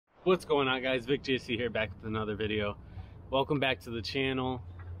What's going on, guys? Vic JC here, back with another video. Welcome back to the channel.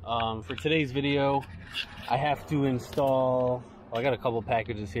 For today's video, I have to install, well, I got a couple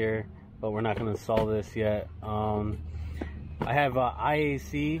packages here, but we're not going to install this yet. I have a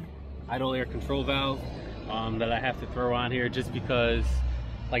IAC idle air control valve that I have to throw on here just because,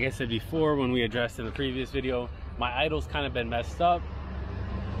 like I said before when we addressed in the previous video, my idle's kind of been messed up.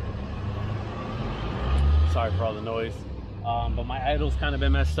 Sorry for all the noise. But my idle's kind of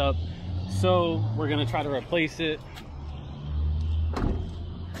been messed up, so we're gonna try to replace it.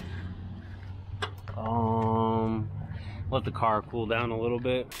 Let the car cool down a little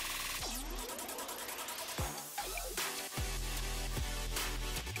bit.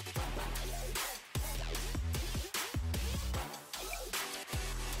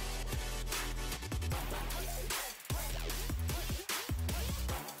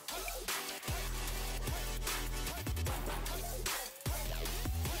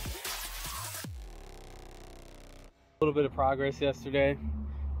 A little bit of progress yesterday.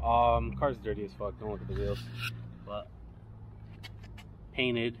 Car's dirty as fuck, don't look at the wheels, but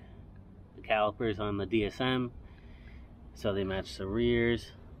painted the calipers on the DSM so they match the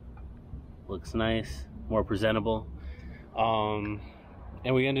rears. Looks nice, more presentable. And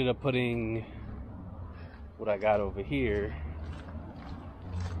we ended up putting what I got over here.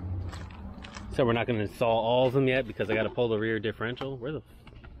 So we're not going to install all of them yet because I got to pull the rear differential. Where the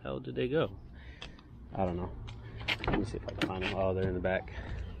hell did they go? I don't know. Let me see if I can find them. Oh, they're in the back.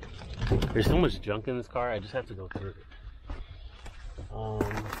 There's so much junk in this car, I just have to go through it.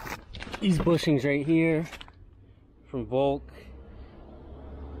 These bushings right here from Volk.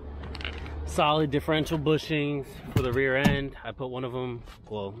 Solid differential bushings for the rear end. I put one of them,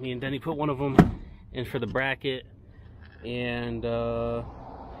 well, me and Denny put one of them in for the bracket. And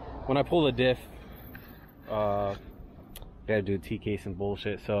when I pull the diff, gotta do T-case and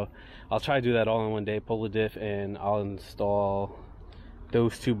bullshit, so I'll try to do that all in one day. Pull the diff and I'll install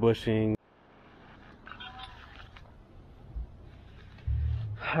those two bushings.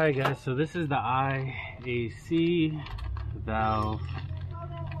 Alright guys, so this is the IAC Valve.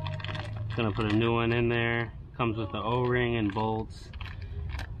 Gonna put a new one in there. Comes with the O-ring and bolts,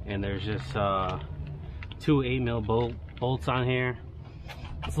 and there's just two 8mm bolts on here.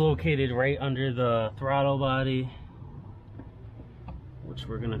 It's located right under the throttle body, which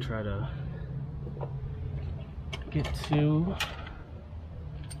we're gonna try to get to.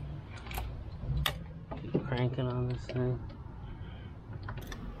 Keep cranking on this thing.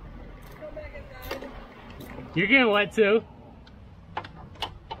 You're getting wet too.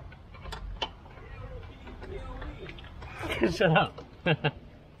 Shut up.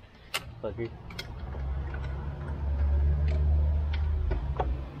 Fucker.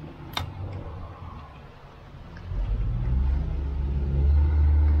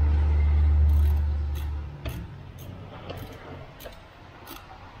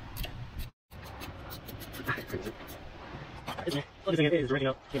 Look at it is ringing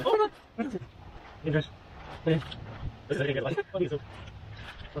up. Oh my god! Interest. What the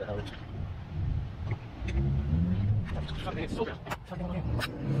hell is it? It's so fucking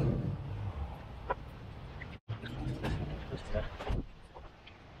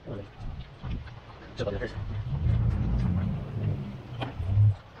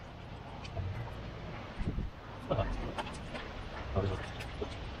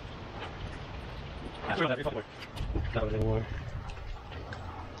not anymore.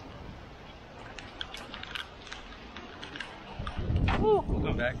 We'll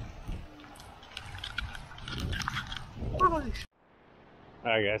come back.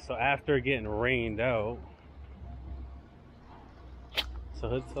 Alright guys, so after getting rained out, so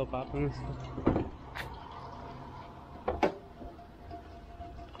hood's still popping this stuff.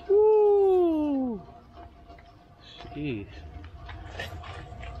 Woo! Jeez.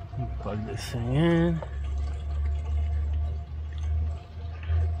 Plug this thing in.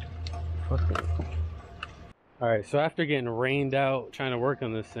 Fuck it. Alright, so after getting rained out, trying to work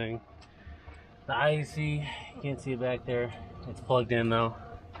on this thing, the IAC, you can't see it back there, it's plugged in though.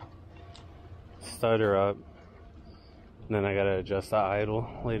 Start her up. And then I gotta adjust the idle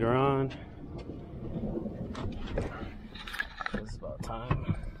later on. It's about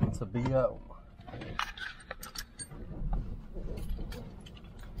time to be out.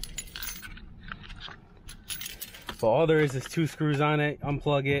 So all there is two screws on it,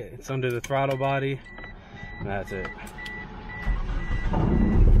 unplug it, it's under the throttle body. That's it.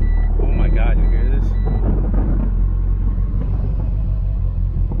 Oh my god, you hear this?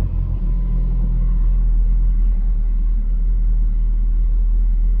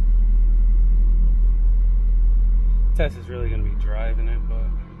 Tess is really going to be driving it, but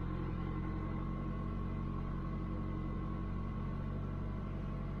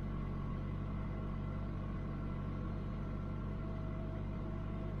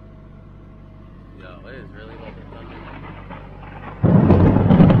it is really like a thunder.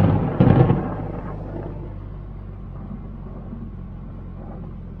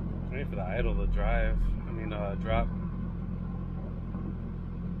 Wait for the idle to drive. I mean, drop.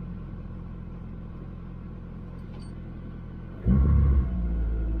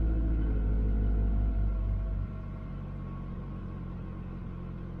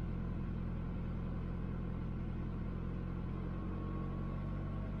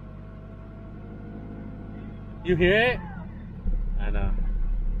 You hear it? I know.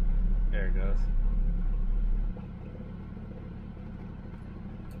 There it goes.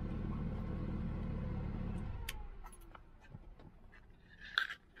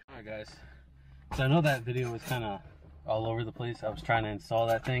 Alright guys, so I know that video was kind of all over the place. I was trying to install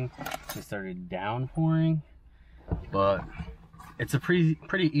that thing. It started downpouring, but it's a pretty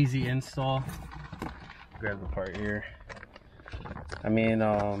easy install. Grab the part here. I mean,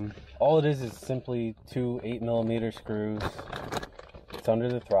 all it is simply two 8mm screws. It's under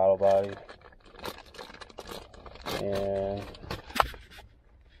the throttle body,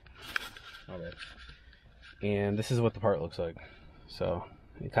 and this is what the part looks like. So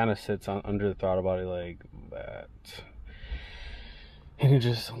it kind of sits on under the throttle body like that, and you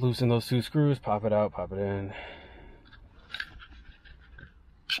just loosen those two screws, pop it out, pop it in.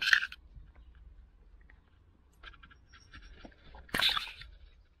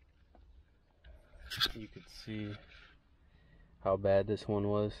 You could see how bad this one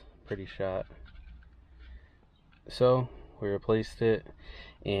was, pretty shot. So we replaced it,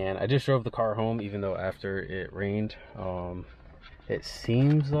 and I just drove the car home, even though after it rained. It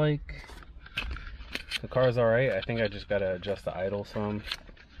seems like the car's all right. I think I just gotta adjust the idle some.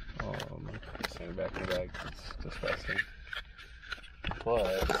 This thing back in the bag, it's disgusting.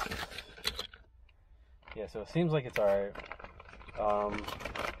 But yeah, so it seems like it's all right. I'm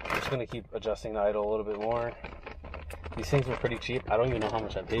just gonna keep adjusting the idle a little bit more. These things were pretty cheap. I don't even know how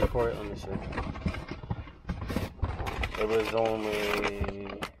much I paid for it. Let me see. It was only,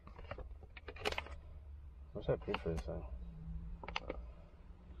 how much did I pay for this thing?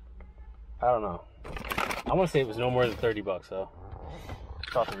 I don't know. I want to say it was no more than 30 bucks though.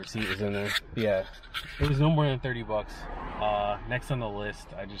 I thought the receipt was in there. But yeah, it was no more than 30 bucks. Next on the list,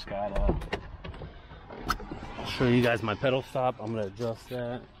 I just got I'll show you guys my pedal stop. I'm gonna adjust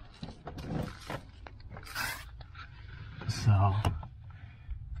that. So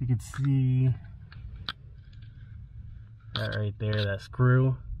if you can see that right there, that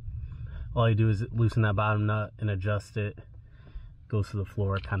screw, all you do is loosen that bottom nut and adjust it. Goes to the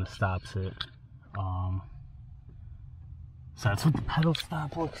floor, it kind of stops it. So that's what the pedal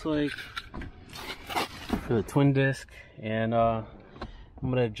stop looks like for the twin disc, and I'm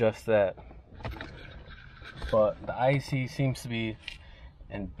gonna adjust that. But the IAC seems to be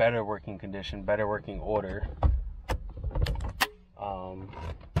in better working condition, better working order.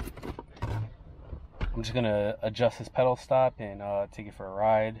 I'm just gonna adjust this pedal stop and take it for a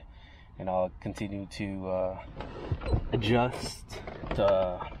ride, and I'll continue to adjust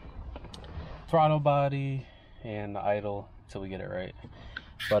the throttle body and the idle until we get it right.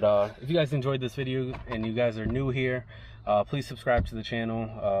 But if you guys enjoyed this video and you guys are new here, please subscribe to the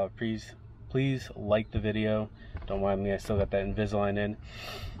channel. Please like the video. Don't mind me, I still got that Invisalign in.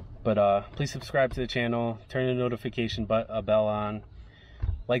 But please subscribe to the channel, turn the notification bell on,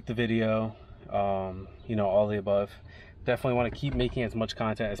 like the video, you know, all the above. Definitely want to keep making as much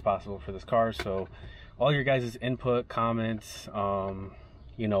content as possible for this car, so all your guys' input, comments,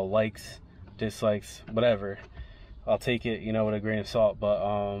 you know, likes, dislikes, whatever, I'll take it, you know, with a grain of salt.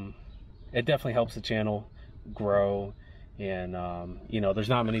 But it definitely helps the channel grow, and you know, there's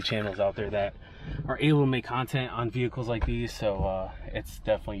not many channels out there that are able to make content on vehicles like these, so it's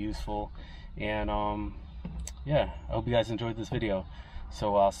definitely useful. And yeah, I hope you guys enjoyed this video,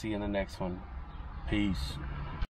 so I'll see you in the next one. Peace.